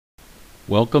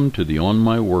Welcome to the On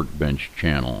My Workbench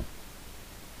channel.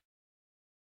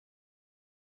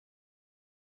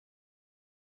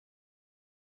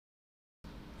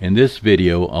 In this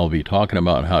video, I'll be talking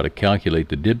about how to calculate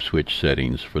the dip switch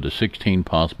settings for the 16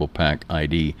 possible pack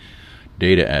ID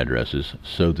data addresses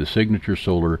so the Signature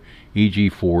Solar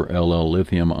EG4-LL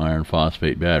Lithium iron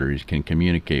phosphate batteries can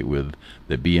communicate with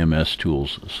the BMS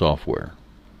Tools software.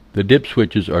 The dip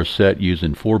switches are set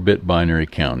using 4-bit binary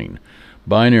counting.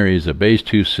 Binary is a base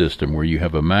 2 system where you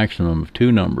have a maximum of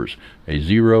two numbers, a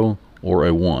 0 or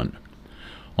a 1.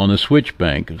 On the switch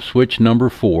bank, switch number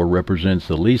 4 represents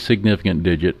the least significant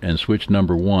digit and switch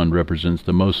number 1 represents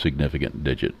the most significant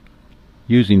digit.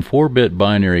 Using 4-bit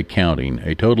binary counting,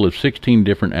 a total of 16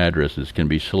 different addresses can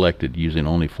be selected using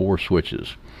only 4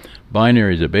 switches.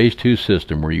 Binary is a base 2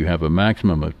 system where you have a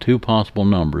maximum of 2 possible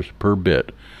numbers per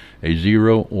bit, a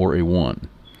 0 or a 1.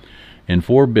 In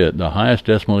 4-bit, the highest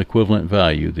decimal equivalent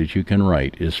value that you can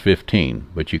write is 15,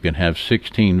 but you can have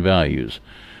 16 values,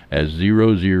 as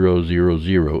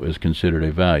 0000 is considered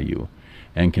a value,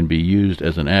 and can be used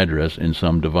as an address in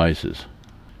some devices.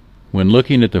 When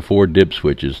looking at the 4 dip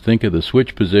switches, think of the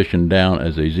switch position down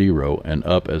as a 0 and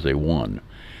up as a 1.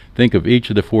 Think of each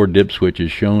of the 4 dip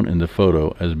switches shown in the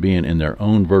photo as being in their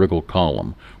own vertical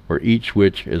column, where each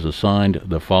switch is assigned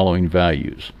the following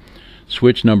values.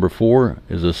 Switch number 4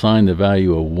 is assigned the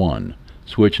value of 1.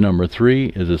 Switch number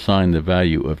 3 is assigned the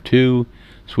value of 2.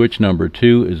 Switch number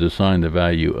 2 is assigned the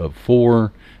value of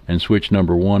 4. And switch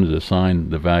number 1 is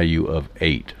assigned the value of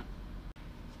 8.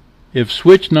 If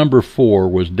switch number 4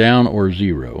 was down or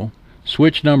 0,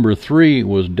 switch number 3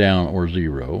 was down or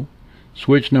 0,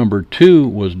 switch number 2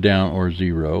 was down or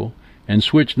 0, and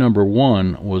switch number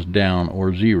 1 was down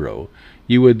or 0,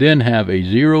 you would then have a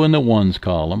 0 in the 1's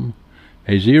column,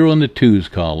 a 0 in the 2's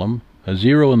column, a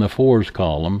 0 in the 4's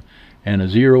column, and a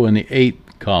 0 in the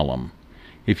 8th column.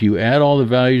 If you add all the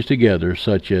values together,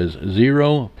 such as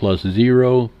 0 plus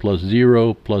 0 plus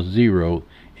 0 plus 0,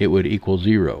 it would equal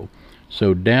 0.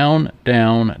 So down,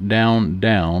 down, down,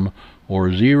 down,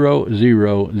 or 0,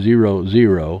 0, 0,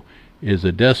 0 is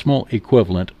a decimal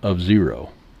equivalent of 0.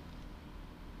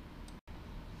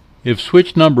 If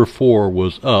switch number 4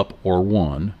 was up or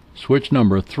 1, switch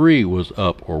number 3 was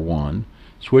up or 1,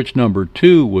 switch number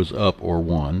 2 was up or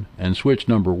 1, and switch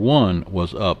number 1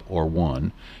 was up or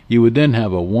 1, you would then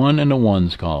have a 1 in the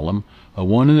 1's column, a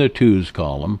 1 in the 2's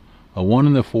column, a 1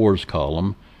 in the 4's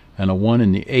column, and a 1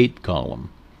 in the 8th column.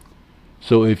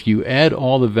 So if you add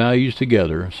all the values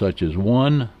together, such as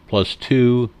 1 plus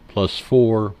 2 plus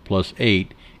 4 plus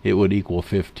 8, it would equal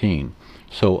 15.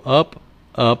 So up,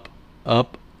 up,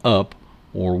 up, up,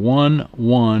 or 1,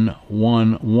 1,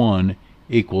 1, 1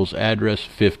 equals address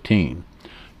 15.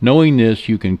 Knowing this,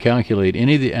 you can calculate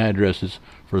any of the addresses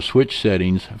for switch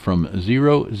settings from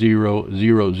 0000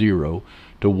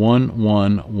 to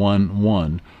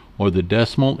 1111, or the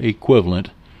decimal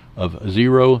equivalent of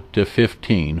 0 to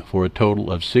 15, for a total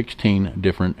of 16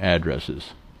 different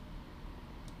addresses.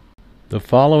 The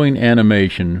following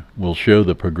animation will show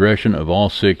the progression of all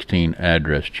 16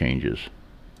 address changes.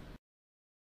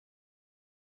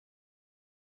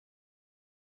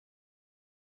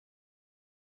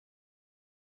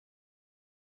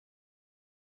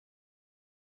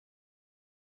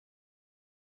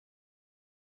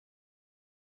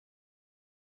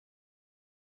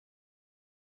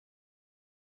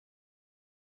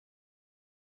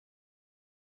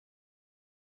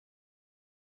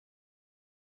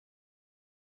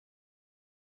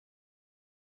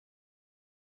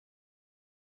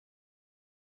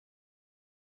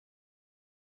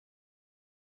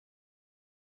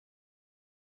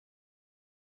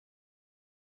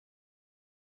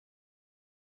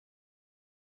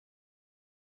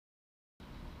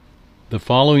 The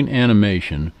following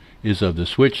animation is of the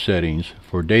switch settings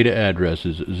for data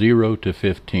addresses 0 to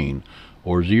 15,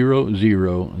 or 0000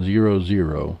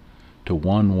 to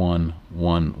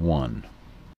 1111.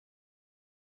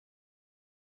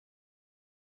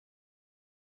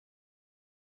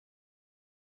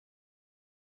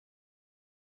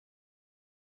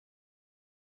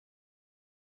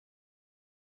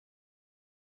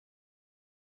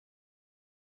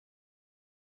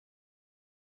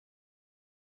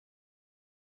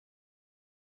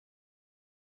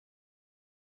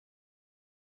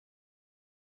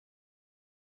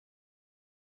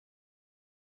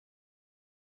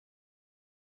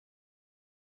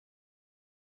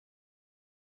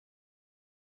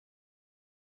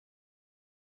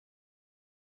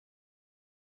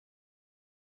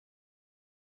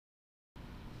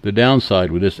 The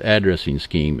downside with this addressing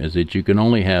scheme is that you can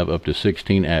only have up to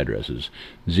 16 addresses,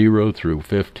 0 through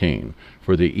 15,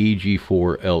 for the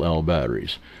EG4-LL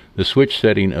batteries. The switch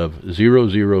setting of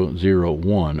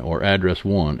 0001 or address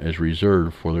 1 is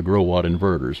reserved for the grow watt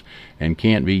inverters and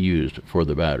can't be used for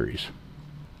the batteries.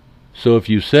 So if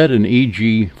you set an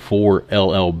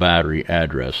EG4-LL battery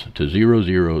address to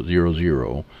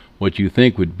 0000, what you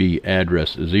think would be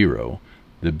address 0,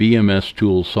 the BMS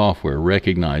Tools software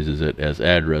recognizes it as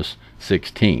address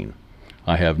 16.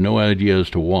 I have no idea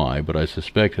as to why, but I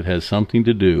suspect it has something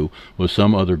to do with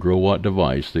some other grow watt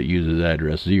device that uses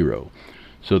address 0.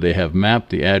 So they have mapped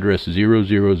the address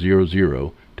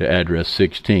 0000 to address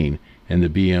 16 in the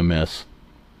BMS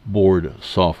board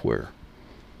software.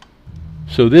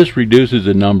 So this reduces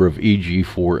the number of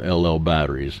EG4-LL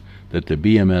batteries that the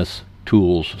BMS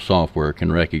Tools software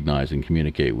can recognize and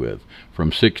communicate with,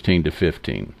 from 16 to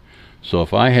 15. So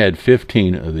if I had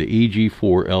 15 of the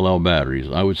EG4-LL batteries,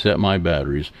 I would set my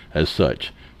batteries as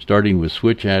such, starting with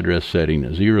switch address setting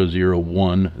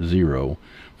 0010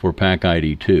 for pack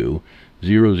ID 2,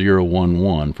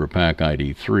 0011 for pack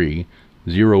ID 3,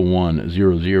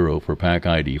 0100 for pack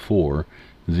ID 4,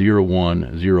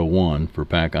 0101 for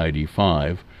pack ID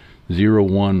 5,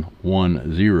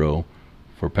 0110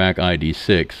 for pack ID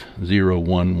 6,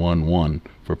 0111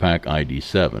 for pack ID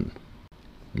 7,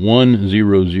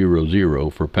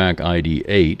 1000 for pack ID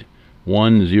 8,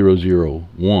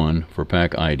 1001 for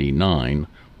pack ID 9,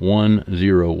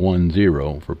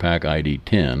 1010 for pack ID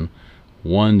 10,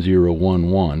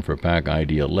 1011 for pack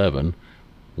ID 11,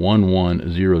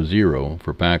 1100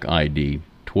 for pack ID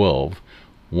 12,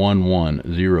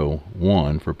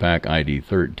 1101 for pack ID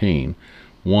 13,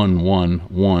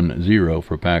 1110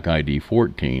 for pack ID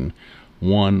 14,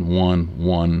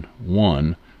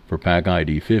 1111 for pack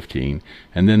ID 15,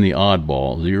 and then the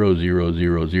oddball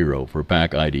 0000 for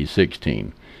pack ID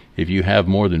 16. If you have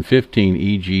more than 15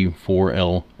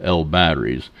 EG4-LL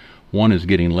batteries, one is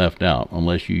getting left out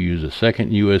unless you use a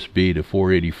second USB to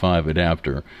 485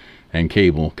 adapter and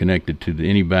cable connected to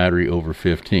any battery over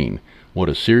 15. What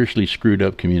a seriously screwed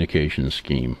up communications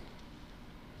scheme.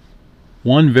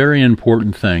 One very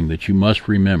important thing that you must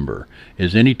remember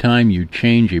is anytime you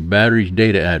change a battery's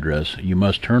data address, you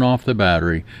must turn off the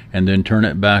battery and then turn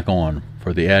it back on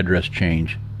for the address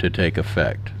change to take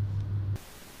effect.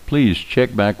 Please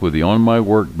check back with the On My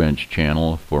Workbench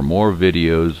channel for more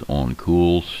videos on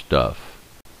cool stuff.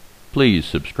 Please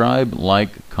subscribe,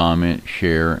 like, comment,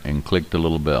 share, and click the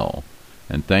little bell.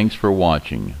 And thanks for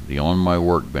watching the On My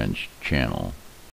Workbench channel.